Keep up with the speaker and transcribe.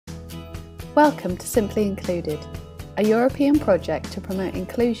Welcome to Simply Included, a European project to promote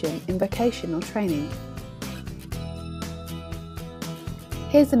inclusion in vocational training.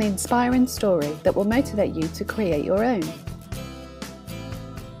 Here's an inspiring story that will motivate you to create your own.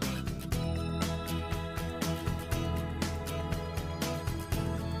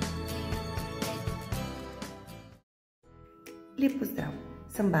 Lep pozdrav,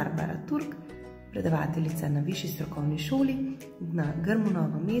 sem Barbara Turk, predavateljica na Višji strokovni šoli na Grmu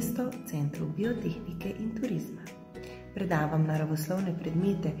Novo mesto, Centru biotehnike in turizma. Predavam naravoslovne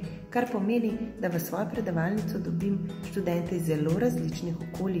predmete, kar pomeni, da v svojo predavalnico dobim študente iz zelo različnih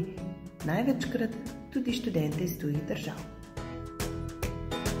okolij, največkrat tudi študente iz tujih držav.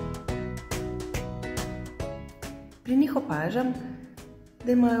 Pri njih opažam,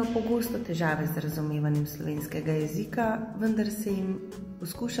 da imajo pogosto težave z razumevanjem slovenskega jezika, vendar se jim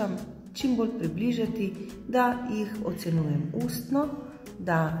poskušam čim bolj približati, da jih ocenjujem ustno,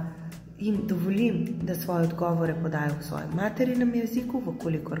 da jim dovolim, da svoje odgovore podajo v svojem materinem jeziku,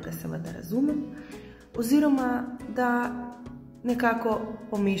 vkolikor ga seveda razumem, oziroma da nekako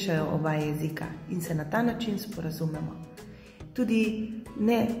pomešajo oba jezika in se na ta način sporazumemo. Tudi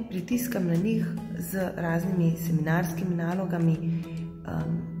ne pritiskam na njih z raznimi seminarskimi nalogami,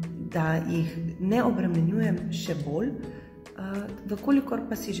 da jih ne obremenjujem še bolj, vkolikor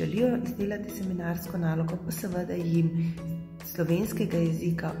pa si želijo izdelati seminarsko nalogo, pa seveda jim slovenskega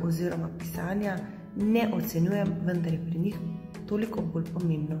jezika oziroma pisanja ne ocenjujem, vendar je pri njih toliko bolj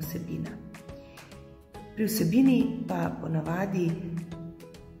pomembna vsebina. Pri vsebini pa ponavadi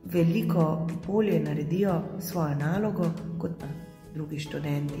veliko bolje naredijo svojo nalogo kot pa drugi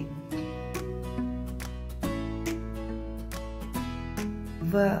študenti.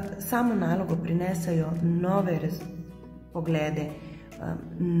 V samo nalogo prinesajo nove poglede,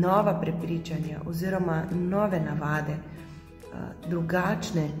 nova prepričanja oziroma nove navade,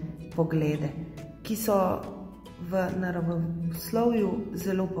 drugačne poglede, ki so v naravoslovju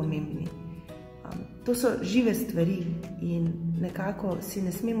zelo pomembni. To so žive stvari in nekako si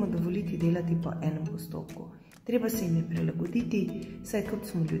ne smemo dovoliti delati po enem postopku. Treba se jim je prilagoditi, saj kot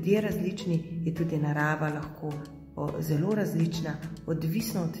smo ljudje različni, je tudi narava lahko zelo različna,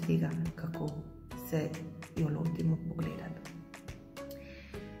 odvisno od tega, kako se jo lotimo pogledati.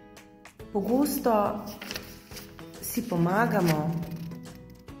 Pogosto si pomagamo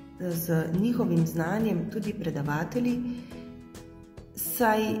z njihovim znanjem tudi predavatelji,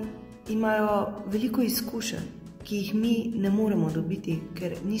 saj imajo veliko izkušenj, ki jih mi ne moremo dobiti,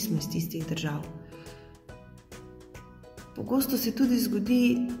 ker nismo iz tistih držav. Pogosto se tudi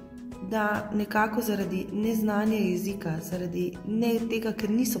zgodi, da nekako zaradi neznanja jezika, zaradi ne tega, ker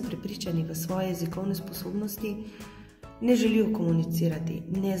niso prepričani v svoje jezikovne sposobnosti, ne želijo komunicirati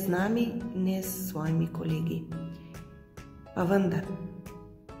ne z nami, ne s svojimi kolegi. Pa vendar,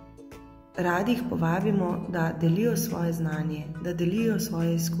 radi jih povabimo, da delijo svoje znanje, da delijo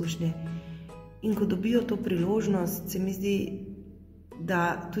svoje izkušnje in ko dobijo to priložnost, se mi zdi,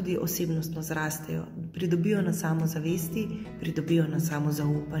 da tudi osebnostno zrastejo, pridobijo na samozavesti, pridobijo na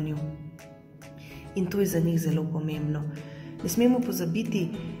samozaupanju. In to je za njih zelo pomembno. Ne smemo pozabiti,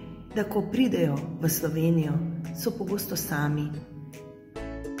 da ko pridejo v Slovenijo, so pogosto sami.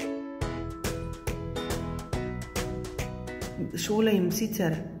 Šola jim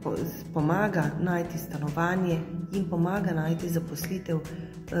sicer pomaga najti stanovanje, jim pomaga najti zaposlitev,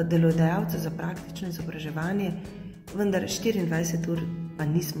 delodajalca za praktično izobraževanje, vendar 24 ur pa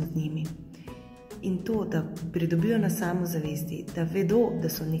nismo z njimi. In to, da pridobijo na samozavesti, da vedo, da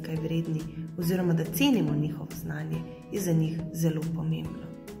so nekaj vredni oziroma da cenimo njihovo znanje, je za njih zelo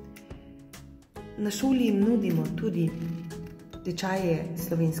pomembno. Na šoli jim nudimo tudi tečaje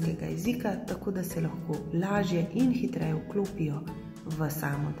slovenskega jezika, tako da se lahko lažje in hitreje vklopijo v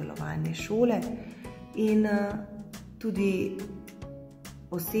samo delovanje šole in tudi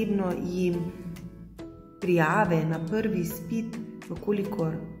osebno jim prijave na prvi izpit,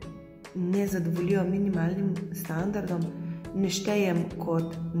 vkolikor ne zadovoljijo minimalnim standardom, ne štejem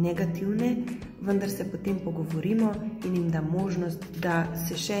kot negativne, vendar se potem pogovorimo in jim da možnost, da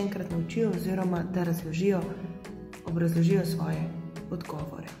se še enkrat naučijo oziroma da obrazložijo svoje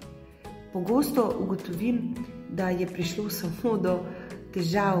odgovore. Pogosto ugotovim, da je prišlo samo do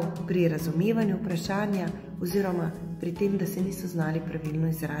težav pri razumevanju vprašanja oziroma pri tem, da se niso znali pravilno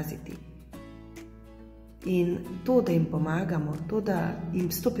izraziti. In to, da jim pomagamo, to, da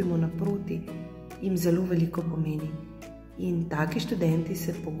jim stopimo naproti, jim zelo veliko pomeni. In taki študenti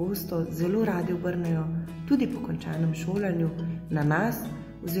se pogosto zelo radi obrnejo tudi po končanem šolanju na nas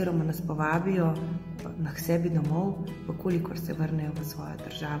oziroma nas povabijo na k sebi domov, vkolikor se vrnejo v svojo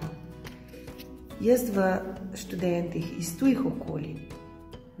državo. Jaz v študentih iz tujih okolij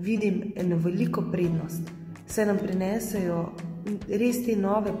vidim eno veliko prednost. Se nam prinesejo res te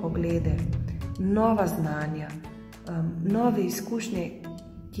nove poglede, nova znanja, nove izkušnje,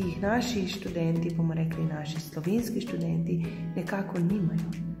 ki jih naši študenti, bomo rekli naši slovenski študenti, nekako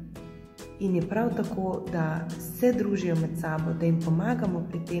nimajo. In je prav tako, da se družijo med sabo, da jim pomagamo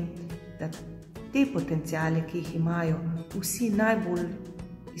pri tem, da te potenciale, ki jih imajo, vsi najbolj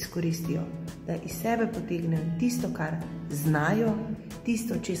izkoristijo, da iz sebe potegnejo tisto, kar znajo,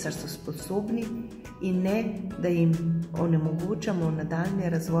 tisto, česar so sposobni, in ne, da jim onemogočamo nadaljnji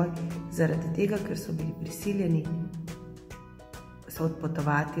razvoj zaradi tega, ker so bili prisiljeni se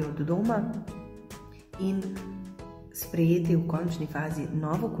odpotovati od doma in sprejeti v končni fazi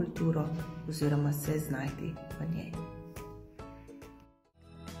novo kulturo oziroma se znajti v njej.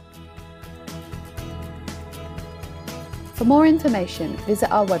 For more information,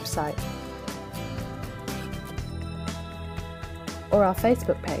 visit our website or our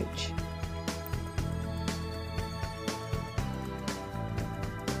Facebook page.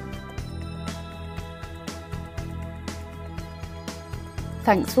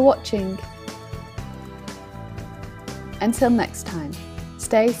 Thanks for watching. Until next time,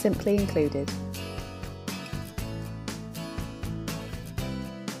 stay simply included.